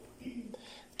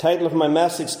title of my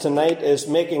message tonight is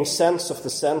Making Sense of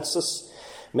the Census.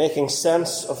 Making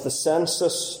Sense of the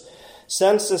Census.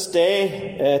 Census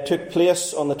Day took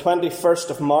place on the 21st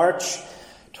of March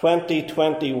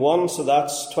 2021, so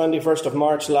that's 21st of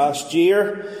March last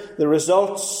year. The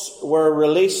results were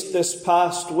released this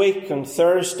past week on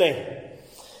Thursday.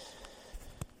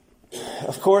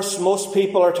 Of course, most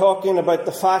people are talking about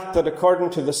the fact that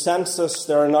according to the census,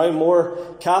 there are now more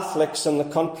Catholics in the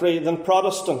country than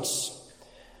Protestants.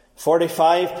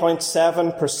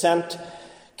 45.7%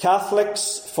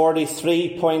 Catholics,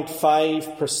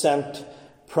 43.5%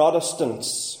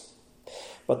 Protestants.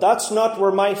 But that's not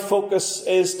where my focus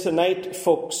is tonight,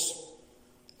 folks.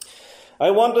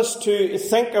 I want us to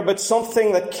think about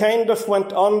something that kind of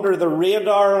went under the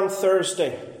radar on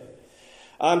Thursday.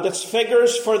 And it's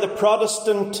figures for the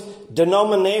Protestant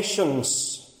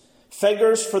denominations,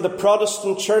 figures for the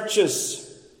Protestant churches.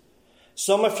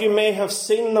 Some of you may have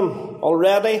seen them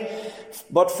already,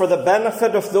 but for the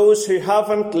benefit of those who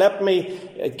haven't, let me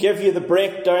give you the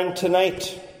breakdown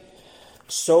tonight.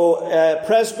 So,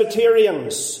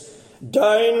 Presbyterians,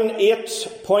 down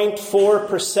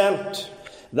 8.4%.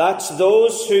 That's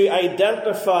those who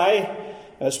identify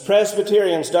as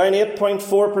Presbyterians, down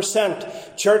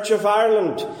 8.4%. Church of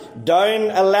Ireland,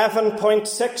 down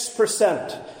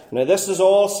 11.6%. Now, this is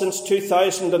all since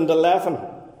 2011.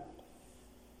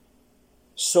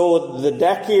 So, the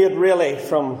decade really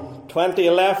from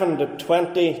 2011 to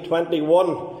 2021.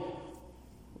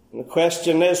 The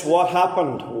question is, what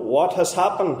happened? What has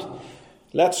happened?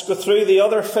 Let's go through the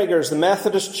other figures. The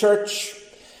Methodist Church,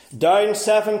 down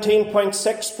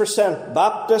 17.6%.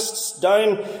 Baptists,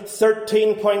 down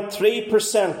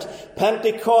 13.3%.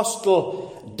 Pentecostal,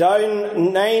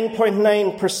 down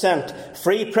 9.9%.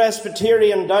 Free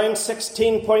Presbyterian, down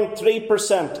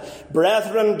 16.3%.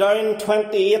 Brethren, down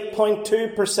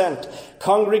 28.2%.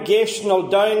 Congregational,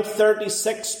 down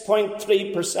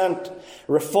 36.3%.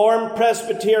 Reformed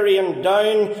Presbyterian,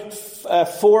 down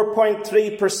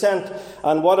 4.3%.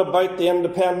 And what about the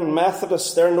Independent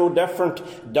Methodists? They're no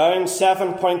different, down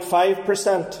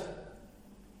 7.5%.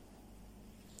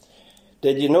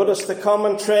 Did you notice the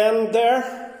common trend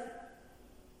there?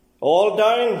 All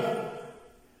down.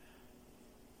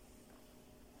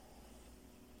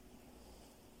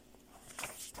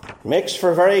 Makes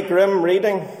for very grim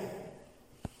reading.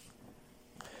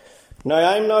 Now,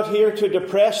 I'm not here to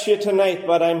depress you tonight,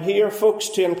 but I'm here, folks,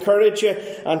 to encourage you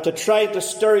and to try to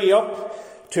stir you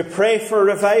up, to pray for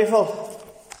revival,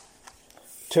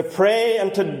 to pray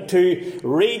and to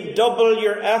redouble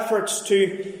your efforts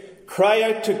to cry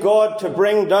out to God to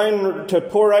bring down, to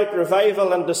pour out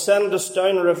revival and to send us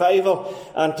down revival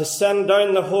and to send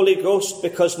down the Holy Ghost,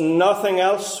 because nothing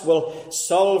else will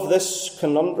solve this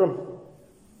conundrum.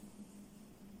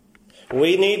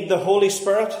 We need the Holy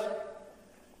Spirit.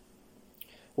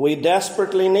 We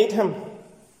desperately need Him.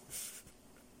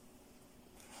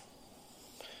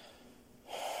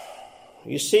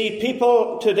 You see,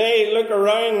 people today look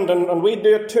around, and we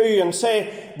do it too, and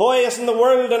say, boy, isn't the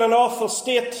world in an awful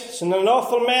state? It's in an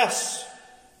awful mess.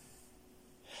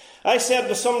 I said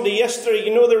to somebody yesterday,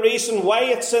 you know the reason why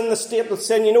it's in the state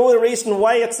it's in, you know the reason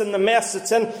why it's in the mess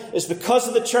it's in, is because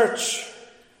of the church.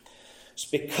 It's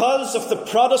because of the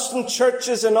Protestant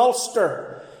churches in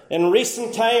Ulster in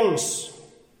recent times.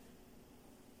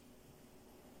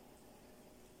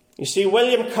 You see,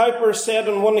 William Cowper said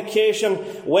on one occasion,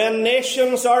 when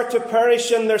nations are to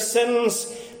perish in their sins,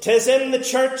 'tis in the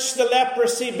church the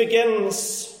leprosy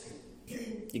begins.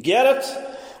 You get it?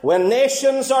 When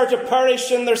nations are to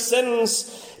perish in their sins,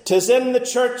 'tis in the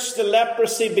church the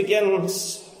leprosy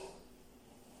begins.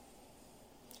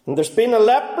 And there's been a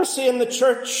leprosy in the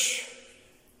church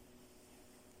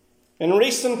in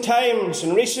recent times,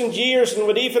 in recent years, and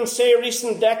would even say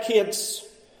recent decades.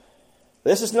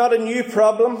 This is not a new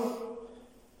problem.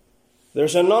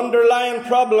 There's an underlying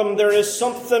problem. There is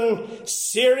something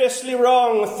seriously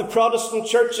wrong with the Protestant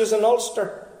churches in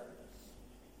Ulster.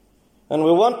 And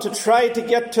we want to try to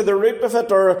get to the root of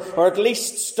it, or at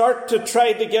least start to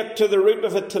try to get to the root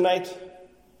of it tonight.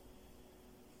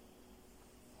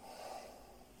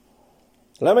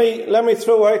 Let me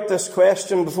throw out this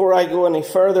question before I go any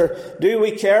further. Do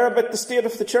we care about the state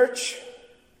of the church?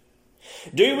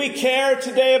 Do we care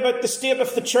today about the state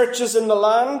of the churches in the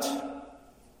land?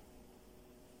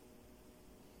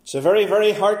 It's a very,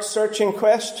 very heart-searching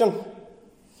question.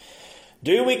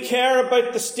 Do we care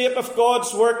about the state of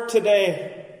God's work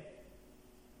today?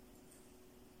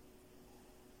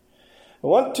 I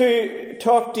want to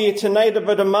talk to you tonight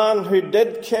about a man who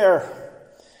did care,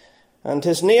 and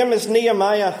his name is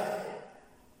Nehemiah.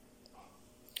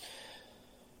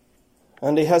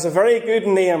 And he has a very good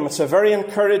name. It's a very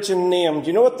encouraging name. Do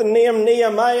you know what the name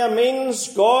Nehemiah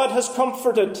means? God has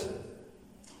comforted.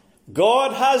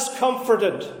 God has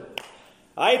comforted.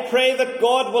 I pray that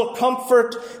God will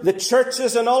comfort the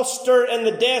churches in Ulster in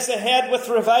the days ahead with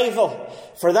revival,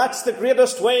 for that's the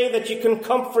greatest way that you can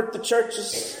comfort the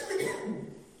churches.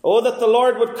 Oh, that the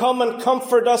Lord would come and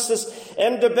comfort us as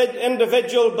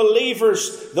individual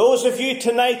believers, those of you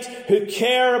tonight who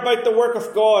care about the work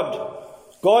of God.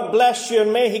 God bless you,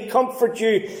 and may He comfort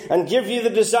you and give you the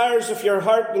desires of your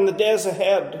heart in the days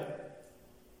ahead.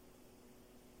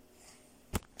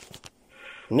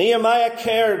 Nehemiah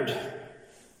cared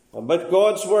about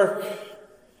God's work.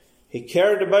 He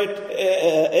cared about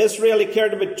Israel, he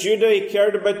cared about Judah, he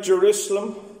cared about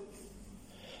Jerusalem.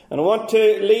 And I want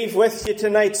to leave with you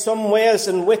tonight some ways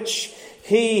in which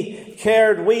he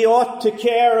cared. We ought to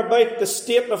care about the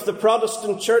state of the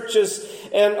Protestant churches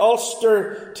in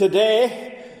Ulster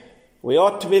today. We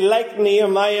ought to be like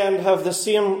Nehemiah and have the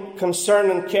same concern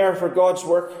and care for God's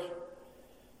work.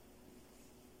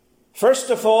 First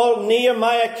of all,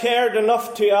 Nehemiah cared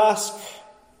enough to ask.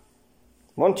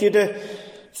 I want you to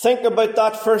think about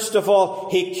that first of all.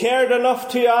 He cared enough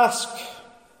to ask.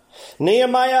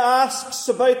 Nehemiah asks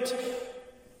about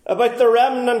the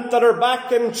remnant that are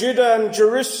back in Judah and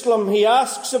Jerusalem. He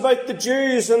asks about the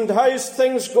Jews and how's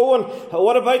things going.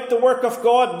 What about the work of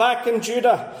God back in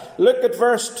Judah? Look at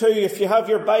verse 2 if you have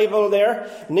your Bible there.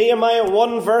 Nehemiah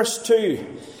 1 verse 2.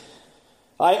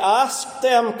 I asked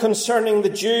them concerning the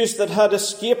Jews that had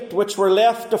escaped, which were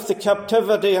left of the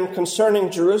captivity, and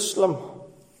concerning Jerusalem.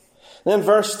 Then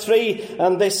verse 3,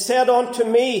 and they said unto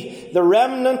me, the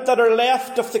remnant that are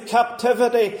left of the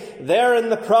captivity there in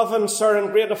the province are in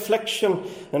great affliction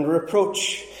and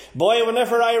reproach. Boy,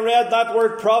 whenever I read that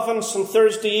word province on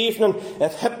Thursday evening,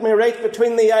 it hit me right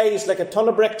between the eyes like a ton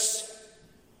of bricks.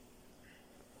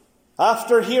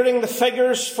 After hearing the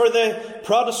figures for the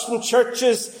Protestant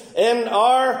churches in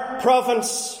our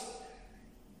province.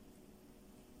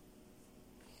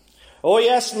 Oh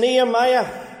yes,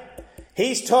 Nehemiah.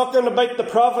 He's talking about the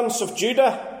province of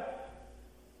Judah.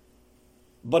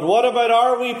 But what about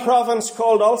our wee province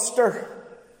called Ulster?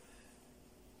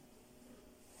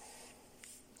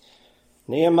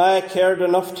 Nehemiah cared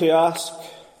enough to ask.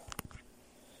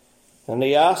 And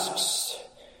he asks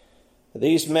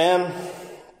these men,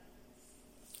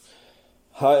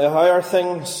 how are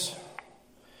things?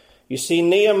 You see,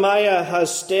 Nehemiah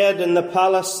has stayed in the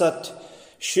palace at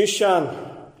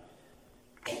Shushan.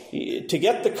 To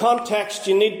get the context,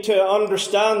 you need to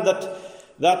understand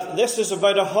that this is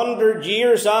about 100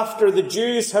 years after the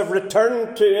Jews have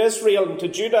returned to Israel and to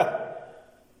Judah.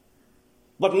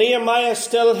 But Nehemiah is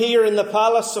still here in the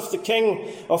palace of the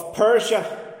king of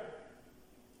Persia.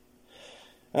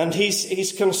 And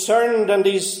he's concerned and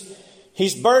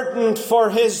he's burdened for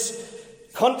his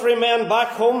countrymen back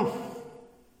home.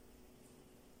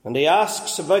 And he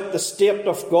asks about the state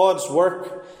of God's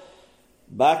work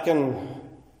back in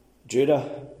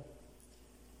Judah.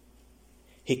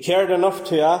 He cared enough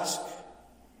to ask.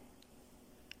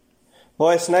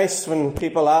 Boy, it's nice when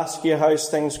people ask you how's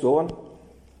things going.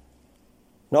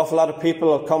 An awful lot of people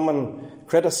will come and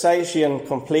criticize you and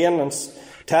complain and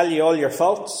tell you all your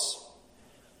faults.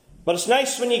 But it's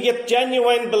nice when you get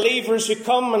genuine believers who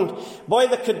come and, boy,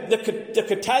 they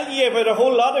could tell you about a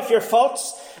whole lot of your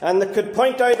faults and they could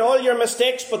point out all your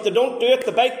mistakes, but they don't do it.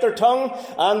 They bite their tongue,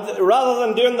 and rather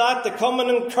than doing that, they come and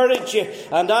encourage you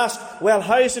and ask, well,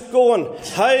 how's it going?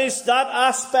 How's that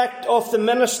aspect of the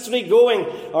ministry going?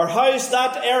 Or how's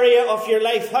that area of your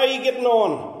life? How are you getting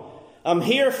on? I'm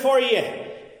here for you.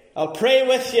 I'll pray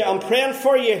with you. I'm praying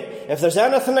for you. If there's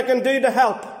anything I can do to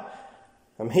help,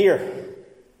 I'm here.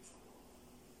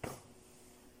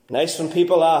 Nice when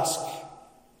people ask.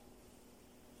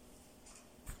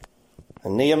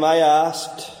 And Nehemiah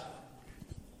asked,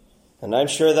 and I'm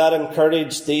sure that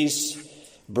encouraged these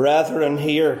brethren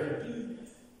here.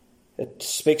 It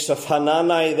speaks of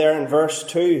Hanani there in verse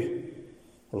 2,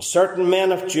 and certain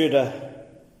men of Judah.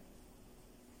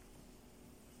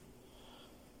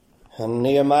 And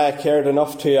Nehemiah cared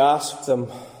enough to ask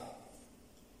them.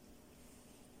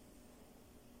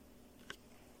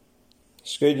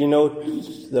 It's good,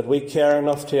 that we care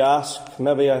enough to ask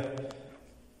maybe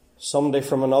somebody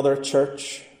from another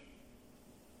church,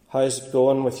 how's it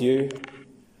going with you?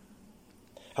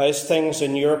 How's things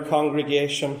in your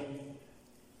congregation?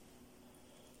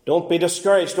 Don't be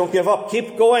discouraged. Don't give up.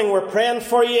 Keep going. We're praying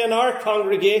for you in our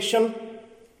congregation.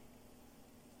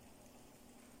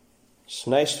 It's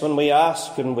nice when we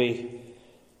ask and we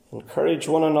encourage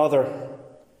one another.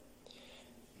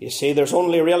 You see, there's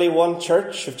only really one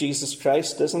church of Jesus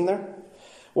Christ, isn't there?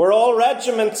 We're all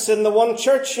regiments in the one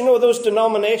church. You know those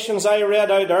denominations I read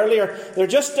out earlier? They're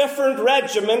just different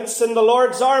regiments in the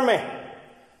Lord's army.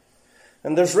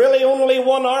 And there's really only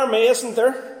one army, isn't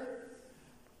there?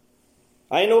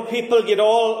 I know people get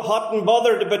all hot and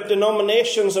bothered about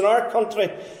denominations in our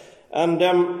country. And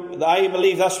I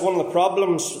believe that's one of the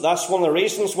problems. That's one of the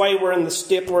reasons why we're in the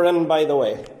state we're in, by the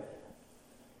way.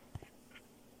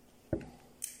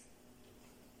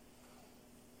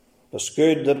 It's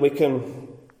good that we can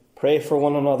pray for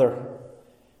one another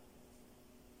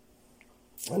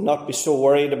and not be so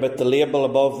worried about the label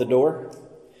above the door.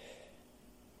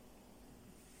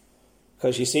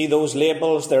 Because you see, those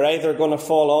labels, they're either going to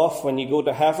fall off when you go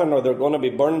to heaven or they're going to be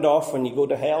burned off when you go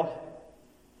to hell.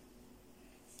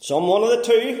 Some one of the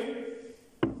two.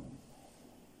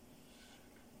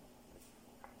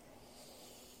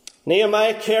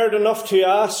 Nehemiah cared enough to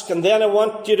ask, and then I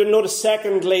want you to notice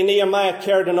secondly, Nehemiah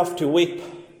cared enough to weep.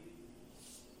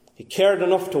 He cared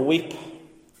enough to weep.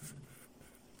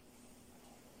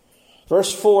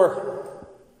 Verse 4.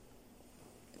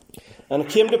 And it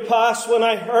came to pass when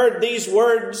I heard these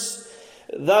words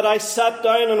that I sat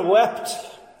down and wept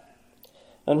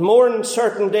and mourned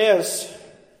certain days.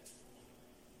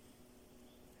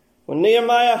 When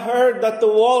Nehemiah heard that the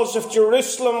walls of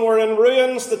Jerusalem were in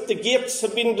ruins, that the gates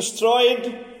had been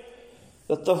destroyed,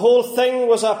 that the whole thing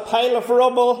was a pile of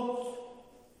rubble,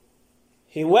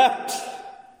 he wept.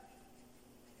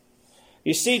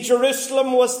 You see,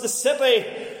 Jerusalem was the city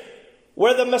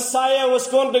where the Messiah was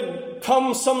going to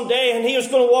come someday, and he was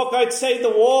going to walk outside the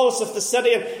walls of the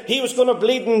city, and he was going to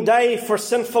bleed and die for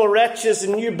sinful wretches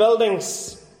in new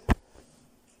buildings.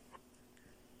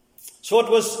 So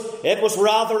it was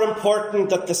rather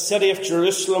important that the city of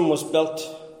Jerusalem was built.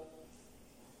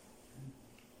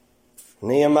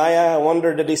 Nehemiah, I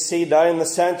wonder, did he see down the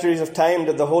centuries of time,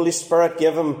 did the Holy Spirit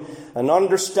give him an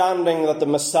understanding that the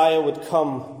Messiah would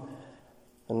come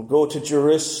and go to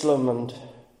Jerusalem and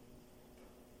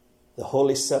the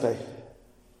holy city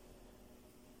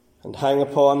and hang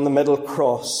upon the middle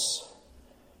cross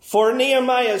for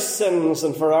Nehemiah's sins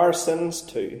and for our sins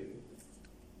too?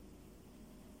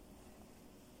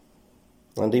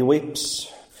 And he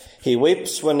weeps. He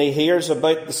weeps when he hears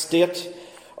about the state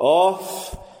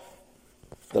of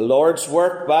the Lord's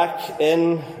work back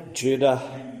in Judah.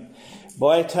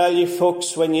 Boy, I tell you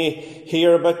folks, when you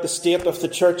hear about the state of the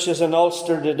churches in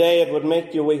Ulster today, it would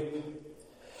make you weep.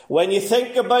 When you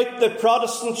think about the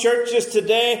Protestant churches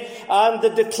today and the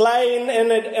decline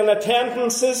in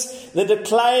attendances, the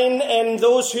decline in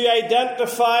those who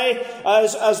identify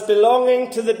as belonging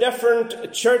to the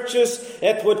different churches,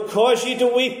 it would cause you to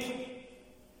weep.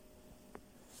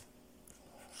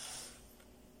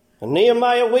 And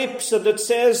Nehemiah weeps, and it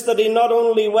says that he not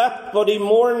only wept, but he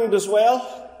mourned as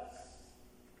well.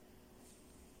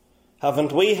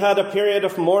 Haven't we had a period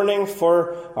of mourning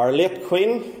for our late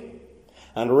Queen?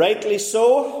 And rightly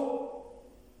so.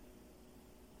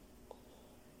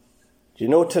 Do you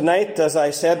know, tonight, as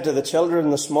I said to the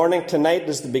children this morning, tonight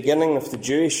is the beginning of the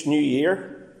Jewish New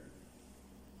Year.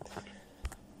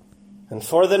 And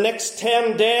for the next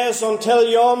 10 days until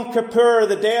Yom Kippur,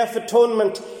 the Day of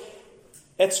Atonement,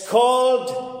 it's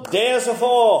called Days of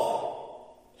Awe.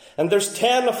 And there's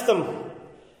 10 of them.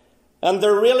 And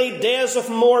they're really days of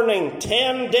mourning,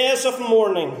 10 days of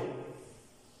mourning.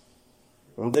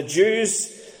 And the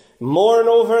Jews mourn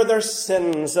over their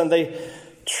sins, and they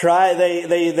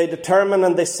determine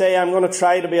and they say, I'm going to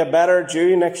try to be a better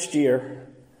Jew next year.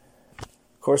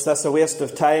 Of course, that's a waste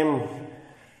of time,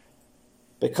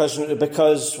 because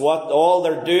what all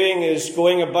they're doing is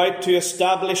going about to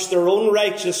establish their own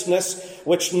righteousness,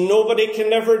 which nobody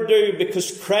can ever do,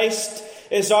 because Christ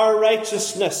is our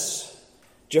righteousness.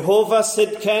 Jehovah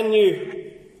Sidkenu.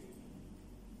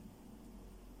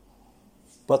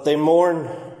 But they mourn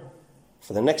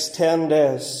for the next 10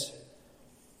 days.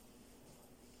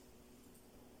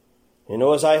 You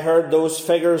know, as I heard those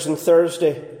figures on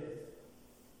Thursday,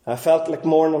 I felt like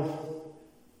mourning.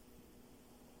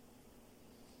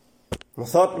 I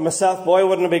thought to myself, boy,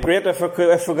 wouldn't it be great if we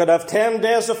could have 10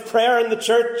 days of prayer in the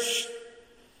church?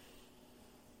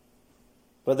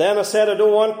 But then I said, I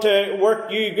don't want to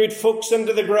work you good folks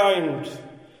into the ground.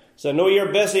 So I know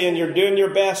you're busy and you're doing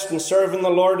your best and serving the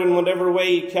Lord in whatever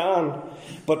way you can.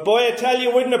 But boy, I tell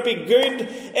you, wouldn't it be good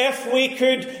if we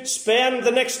could spend the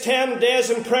next 10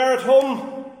 days in prayer at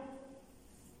home?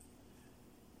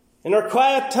 In our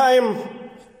quiet time.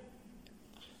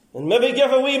 And maybe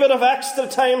give a wee bit of extra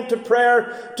time to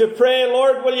prayer, to pray,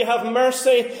 Lord, will you have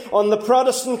mercy on the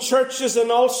Protestant churches in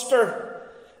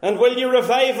Ulster? And will you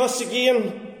revive us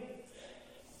again?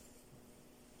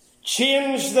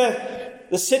 Change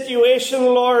the situation,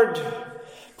 Lord.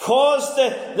 Cause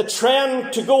the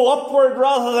trend to go upward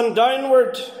rather than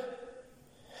downward.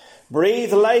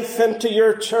 Breathe life into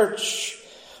your church,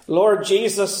 Lord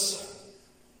Jesus.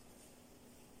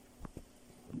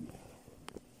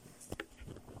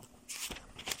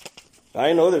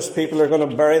 I know there's people who are going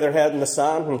to bury their head in the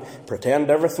sand and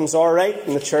pretend everything's all right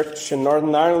in the church in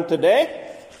Northern Ireland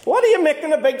today. What are you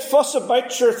making a big fuss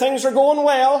about? Sure, things are going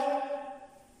well.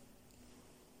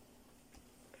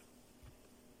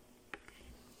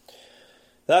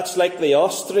 That's like the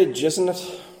ostrich, isn't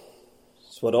it?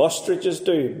 It's what ostriches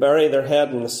do, bury their head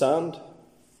in the sand.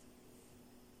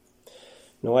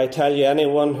 No, I tell you,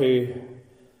 anyone who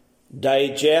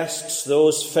digests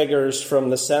those figures from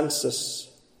the census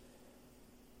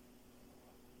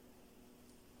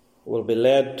will be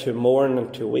led to mourn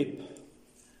and to weep,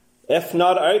 if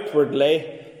not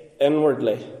outwardly,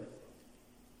 inwardly.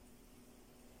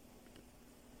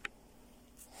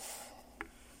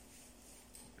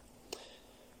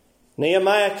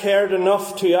 Nehemiah cared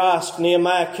enough to ask.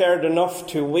 Nehemiah cared enough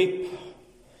to weep.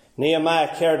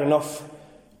 Nehemiah cared enough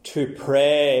to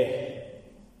pray.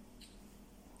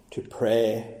 To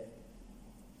pray.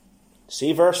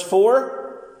 See verse 4?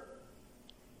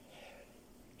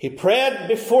 He prayed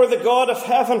before the God of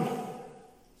heaven.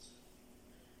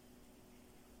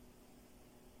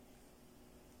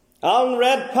 Alan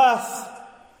Redpath,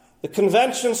 the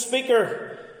convention speaker,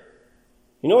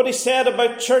 you know what he said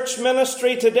about church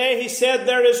ministry today? He said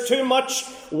there is too much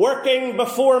working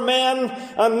before men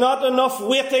and not enough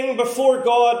waiting before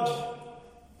God.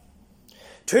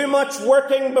 Too much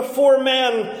working before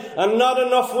men and not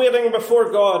enough waiting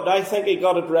before God. I think he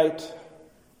got it right.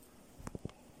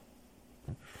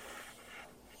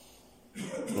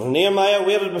 When Nehemiah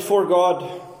waited before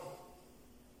God,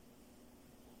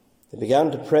 he began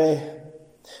to pray.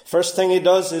 First thing he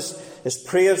does is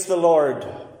praise the Lord.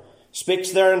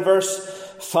 Speaks there in verse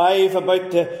 5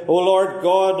 about the, O Lord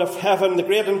God of heaven, the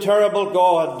great and terrible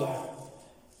God.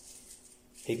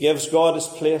 He gives God his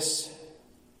place.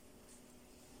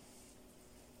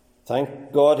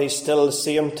 Thank God he's still the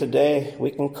same today.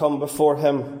 We can come before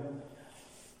him,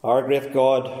 our great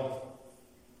God.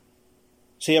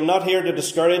 See, I'm not here to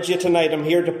discourage you tonight. I'm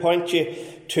here to point you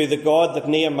to the God that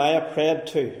Nehemiah prayed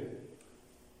to.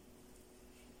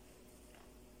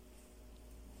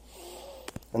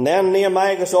 And then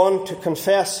Nehemiah goes on to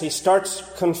confess. He starts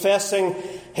confessing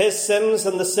his sins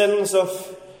and the sins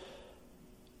of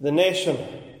the nation.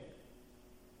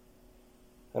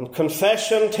 And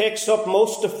confession takes up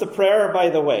most of the prayer, by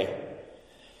the way.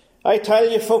 I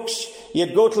tell you, folks,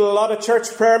 you'd go to a lot of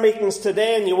church prayer meetings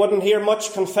today and you wouldn't hear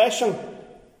much confession.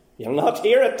 You'll not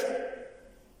hear it.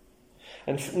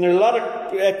 And there are a lot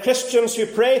of Christians who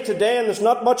pray today and there's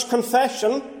not much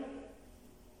confession.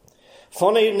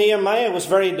 Funny, Nehemiah was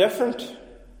very different.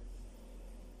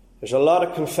 There's a lot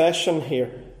of confession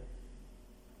here.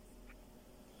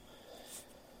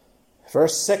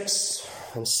 Verse 6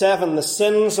 and 7, the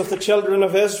sins of the children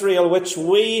of Israel, which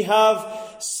we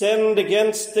have sinned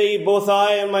against thee, both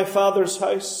I and my father's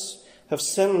house have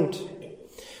sinned.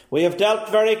 We have dealt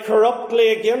very corruptly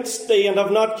against thee, and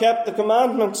have not kept the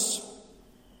commandments,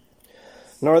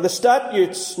 nor the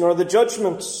statutes, nor the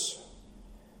judgments,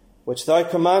 which thou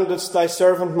commandedst thy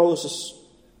servant Moses.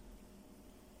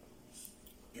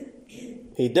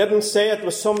 He didn't say it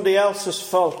was somebody else's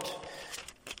fault.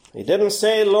 He didn't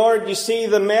say, Lord, you see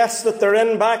the mess that they're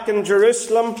in back in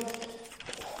Jerusalem.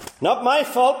 Not my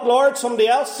fault, Lord, somebody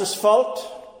else's fault.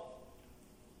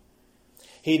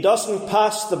 He doesn't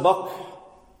pass the buck.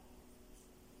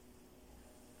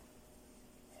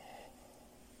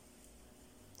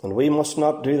 And we must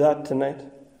not do that tonight.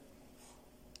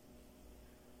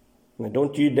 Now,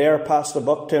 don't you dare pass the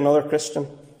buck to another Christian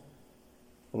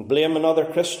and blame another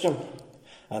Christian.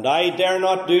 And I dare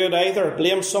not do it either.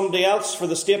 Blame somebody else for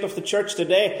the state of the church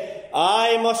today.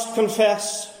 I must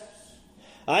confess.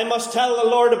 I must tell the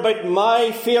Lord about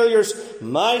my failures,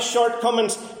 my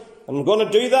shortcomings. I'm going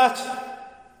to do that.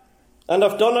 And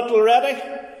I've done it already.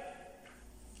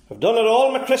 I've done it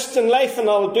all my Christian life, and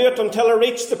I'll do it until I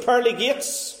reach the pearly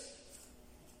gates.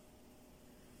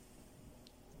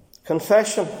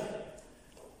 Confession.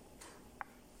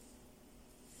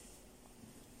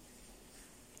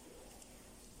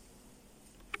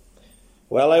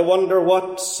 Well, I wonder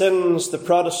what sins the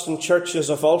Protestant churches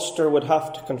of Ulster would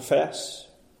have to confess.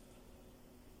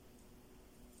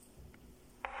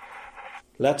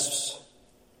 Let's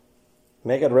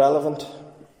make it relevant.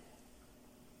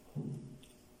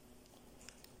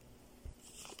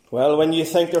 Well, when you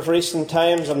think of recent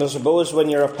times, and I suppose when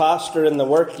you're a pastor in the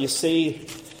work, you see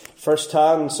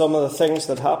firsthand some of the things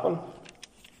that happen.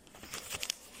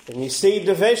 And you see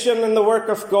division in the work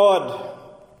of God.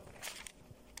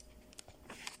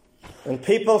 And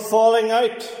people falling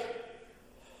out.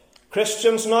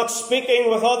 Christians not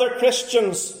speaking with other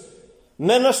Christians.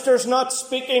 Ministers not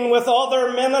speaking with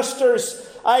other ministers.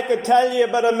 I could tell you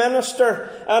about a minister,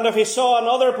 and if he saw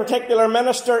another particular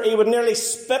minister, he would nearly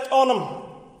spit on him.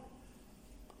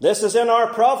 This is in our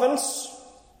province.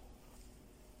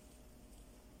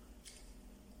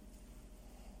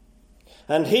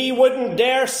 And he wouldn't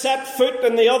dare set foot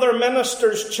in the other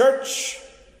minister's church.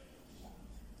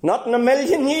 Not in a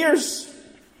million years.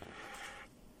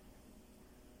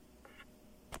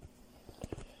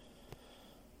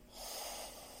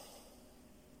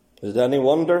 Is it any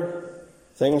wonder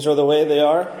things are the way they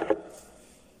are?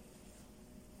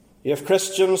 You have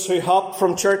Christians who hop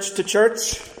from church to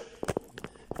church.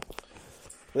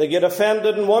 They get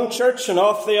offended in one church and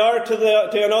off they are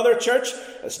to another church.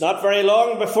 It's not very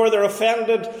long before they're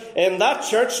offended in that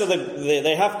church, so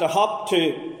they have to hop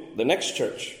to the next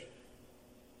church.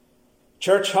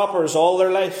 Church hoppers all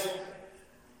their life.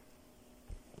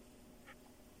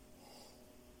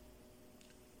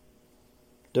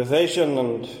 Division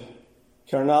and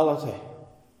carnality.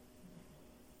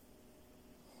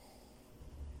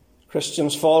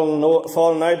 Christians falling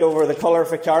out over the colour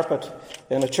of a carpet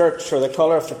in a church or the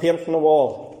colour of the paint on the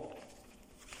wall.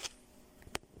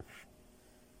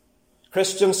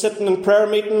 Christians sitting in prayer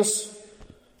meetings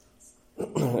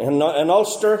in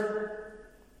Ulster,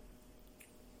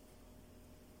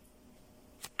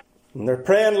 and they're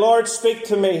praying, Lord, speak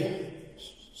to me.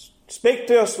 Speak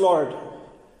to us, Lord.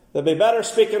 They'd be better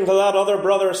speaking to that other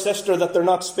brother or sister that they're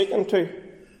not speaking to.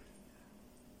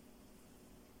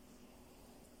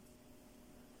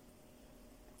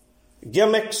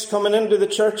 Gimmicks coming into the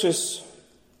churches.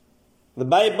 The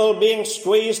Bible being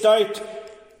squeezed out,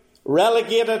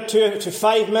 relegated to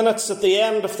 5 minutes at the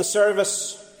end of the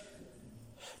service.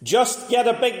 Just get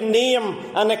a big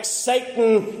name, an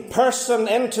exciting person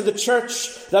into the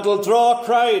church that'll draw a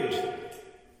crowd.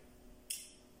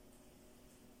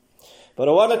 But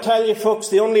I want to tell you, folks,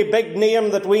 the only big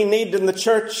name that we need in the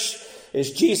church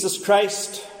is Jesus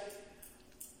Christ.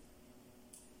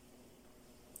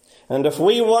 And if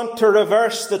we want to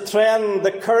reverse the trend,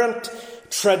 the current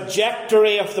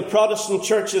trajectory of the Protestant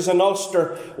churches in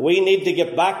Ulster, we need to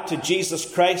get back to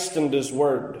Jesus Christ and His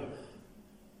Word.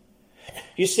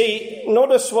 You see,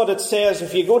 notice what it says.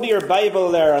 If you go to your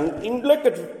Bible there and look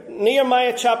at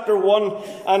Nehemiah chapter 1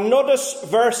 and notice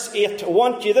verse 8.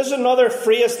 This is another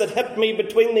phrase that hit me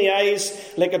between the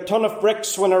eyes like a ton of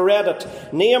bricks when I read it.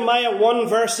 Nehemiah 1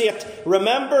 verse 8.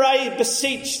 Remember, I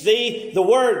beseech thee, the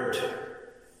Word.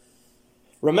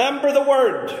 Remember the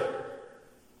Word.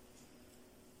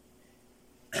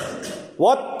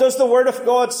 What does the Word of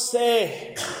God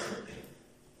say?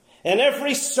 In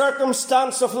every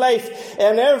circumstance of life,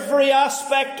 in every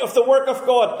aspect of the work of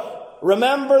God,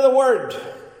 remember the Word.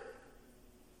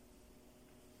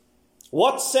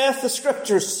 What saith the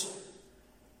Scriptures?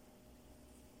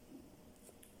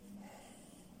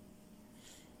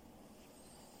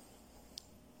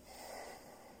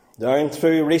 Down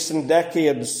through recent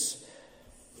decades,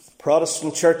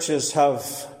 Protestant churches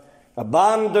have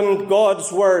abandoned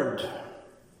God's Word,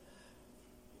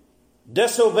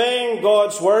 disobeying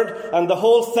God's Word, and the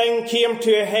whole thing came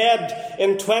to a head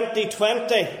in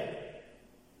 2020.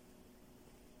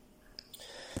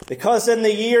 Because in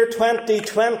the year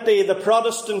 2020, the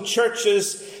Protestant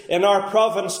churches in our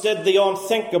province did the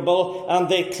unthinkable and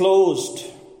they closed.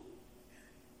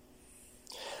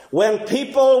 When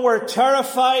people were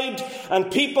terrified and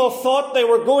people thought they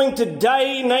were going to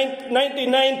die,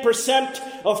 99%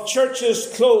 of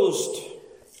churches closed.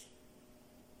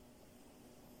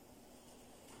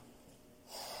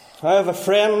 I have a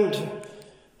friend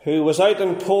who was out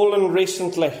in Poland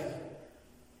recently,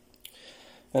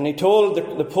 and he told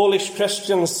the Polish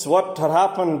Christians what had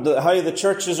happened, how the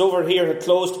churches over here had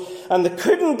closed, and they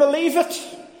couldn't believe it.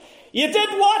 You did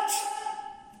what?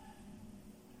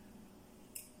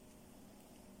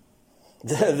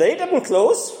 They didn't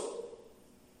close.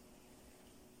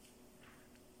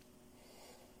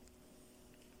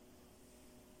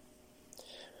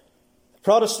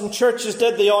 Protestant churches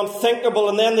did the unthinkable,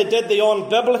 and then they did the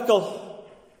unbiblical.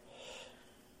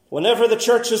 Whenever the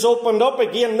churches opened up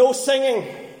again, no singing.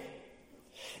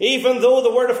 Even though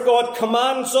the Word of God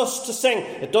commands us to sing.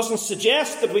 It doesn't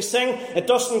suggest that we sing. It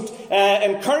doesn't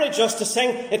encourage us to sing.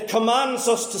 It commands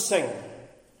us to sing.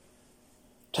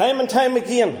 Time and time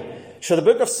again. Sure, the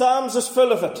book of Psalms is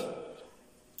full of it.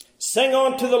 Sing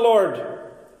unto the Lord.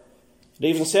 It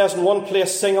even says in one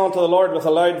place, sing unto the Lord with a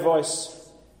loud voice.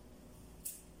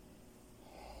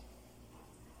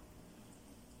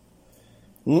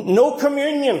 No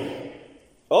communion.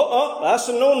 That's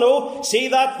a no-no. See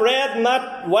that bread and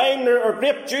that wine or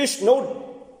grape juice?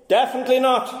 No, definitely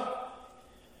not.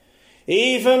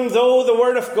 Even though the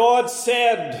Word of God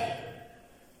said,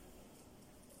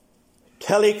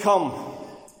 till he come,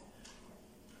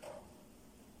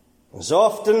 as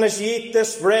often as ye eat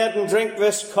this bread and drink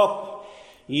this cup,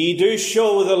 ye do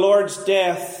show the Lord's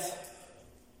death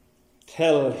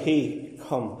till he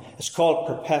come. It's called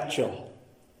perpetual.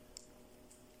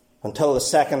 Until the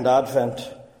second advent.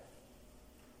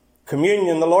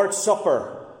 Communion, the Lord's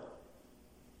Supper,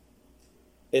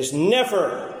 is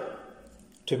never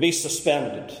to be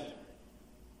suspended.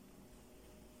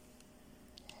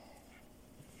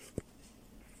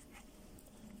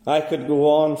 I could go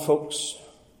on, folks.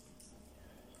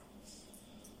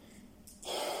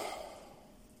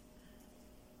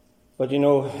 But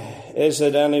is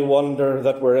it any wonder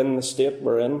that we're in the state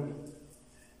we're in?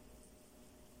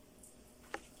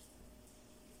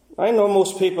 I know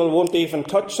most people won't even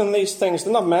touch on these things.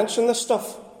 They'll not mention this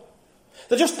stuff.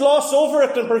 They just gloss over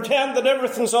it and pretend that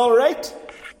everything's all right.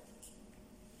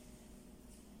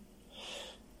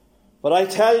 But I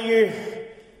tell you,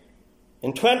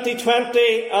 in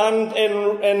 2020 and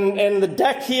in the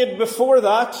decade before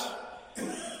that,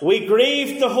 we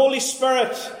grieved the Holy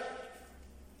Spirit.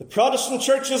 The Protestant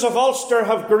churches of Ulster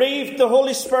have grieved the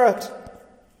Holy Spirit.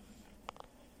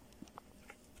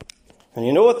 And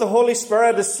you know what the Holy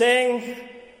Spirit is saying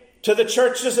to the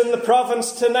churches in the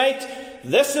province tonight?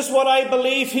 This is what I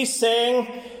believe he's saying.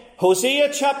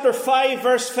 Hosea chapter 5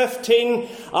 verse 15.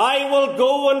 I will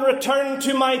go and return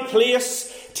to my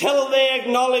place till they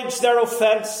acknowledge their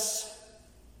offence.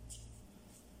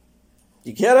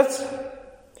 You get it?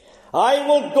 I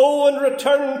will go and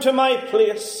return to my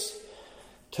place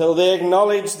till they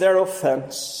acknowledge their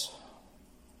offence.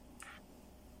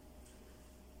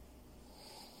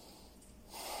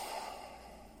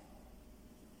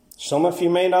 Some of you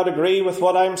may not agree with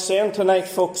what I'm saying tonight,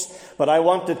 folks, but I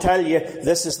want to tell you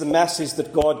this is the message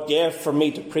that God gave for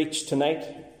me to preach tonight.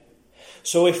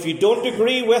 So if you don't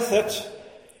agree with it,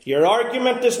 your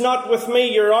argument is not with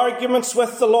me, your argument's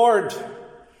with the Lord.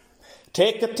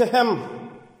 Take it to Him.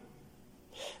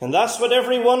 And that's what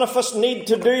every one of us need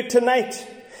to do tonight.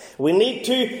 We need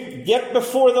to get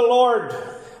before the Lord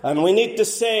and we need to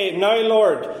say, now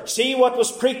Lord, see what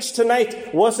was preached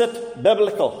tonight, was it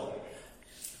biblical?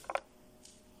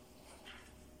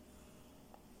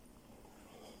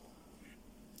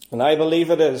 And I believe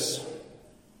it is.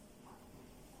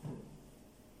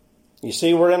 You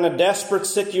see, we're in a desperate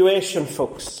situation,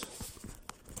 folks.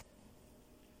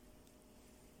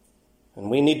 And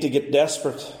we need to get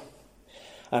desperate.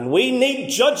 And we need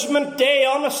judgment day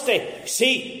honesty.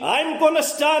 See, I'm going to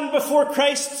stand before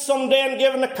Christ someday and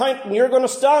give an account, and you're going to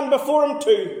stand before Him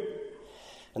too.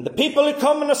 And the people who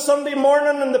come on a Sunday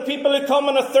morning and the people who come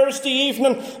on a Thursday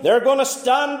evening, they're going to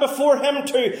stand before Him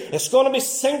too. It's going to be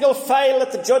single file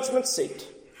at the judgment seat.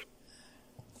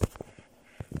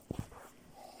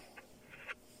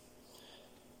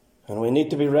 And we need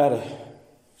to be ready.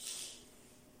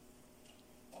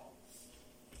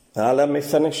 Now let me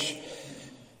finish.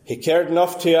 He cared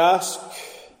enough to ask.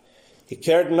 He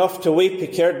cared enough to weep. He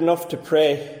cared enough to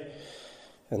pray.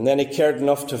 And then He cared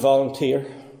enough to volunteer.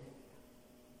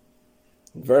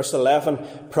 Verse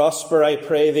 11, prosper, I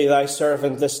pray thee, thy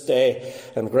servant this day,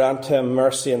 and grant him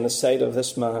mercy in the sight of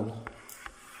this man.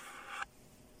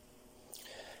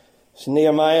 So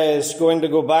Nehemiah is going to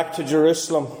go back to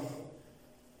Jerusalem.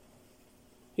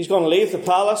 He's going to leave the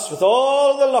palace with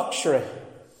all the luxury.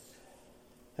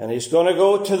 And he's going to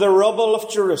go to the rubble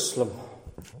of Jerusalem.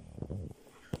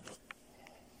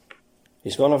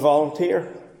 He's going to volunteer.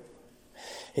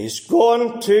 He's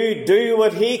going to do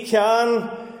what he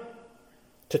can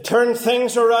to turn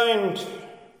things around.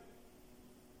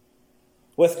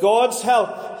 With God's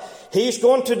help, he's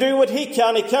going to do what he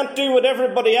can. He can't do what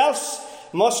everybody else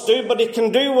must do, but he can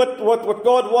do what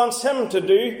God wants him to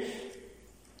do.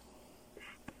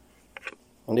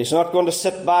 And he's not going to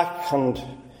sit back and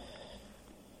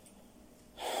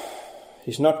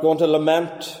he's not going to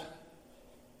lament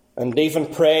and even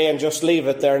pray and just leave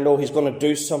it there. No, he's going to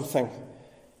do something.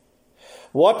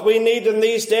 What we need in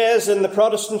these days in the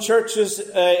Protestant churches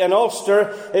in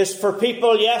Ulster is for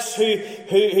people, yes,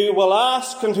 who will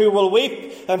ask and who will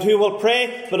weep and who will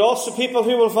pray, but also people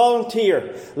who will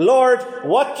volunteer. Lord,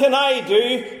 what can I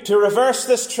do to reverse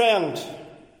this trend?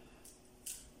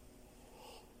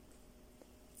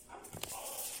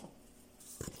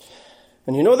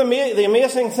 And you know, the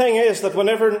amazing thing is that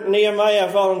whenever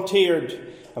Nehemiah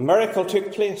volunteered, a miracle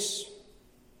took place.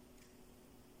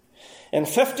 In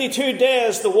 52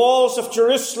 days, the walls of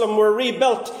Jerusalem were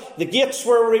rebuilt, the gates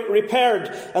were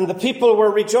repaired, and the people were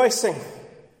rejoicing.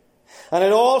 And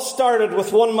it all started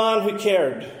with one man who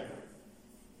cared.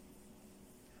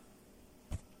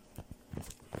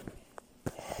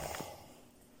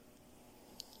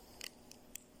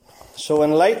 So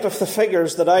in light of the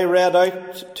figures that I read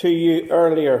out to you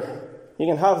earlier, you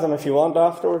can have them if you want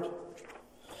afterward.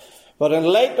 But in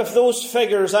light of those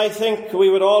figures, I think we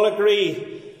would all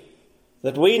agree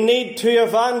that we need to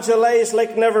evangelize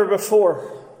like never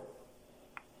before.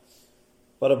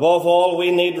 But above all, we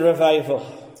need revival.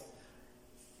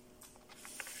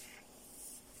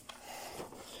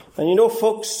 And you know,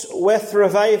 folks, with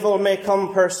revival may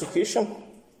come persecution.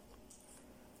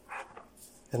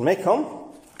 It may come.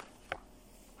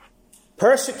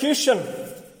 Persecution.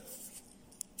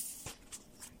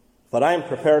 But I'm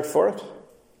prepared for it.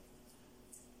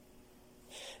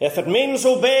 If it means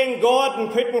obeying God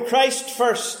and putting Christ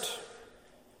first,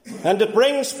 and it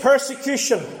brings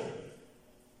persecution,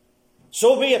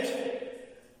 so be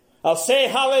it. I'll say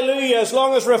hallelujah as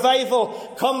long as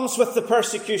revival comes with the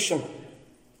persecution.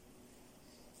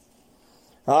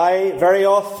 Aye, very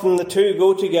often the two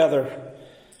go together,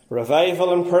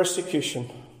 revival and persecution.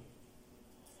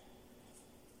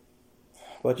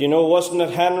 But you know, wasn't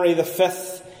it Henry V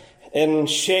in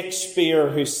Shakespeare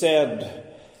who said,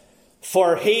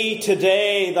 "For he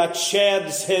today that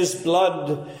sheds his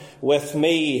blood with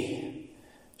me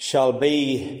shall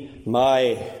be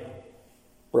my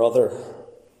brother"?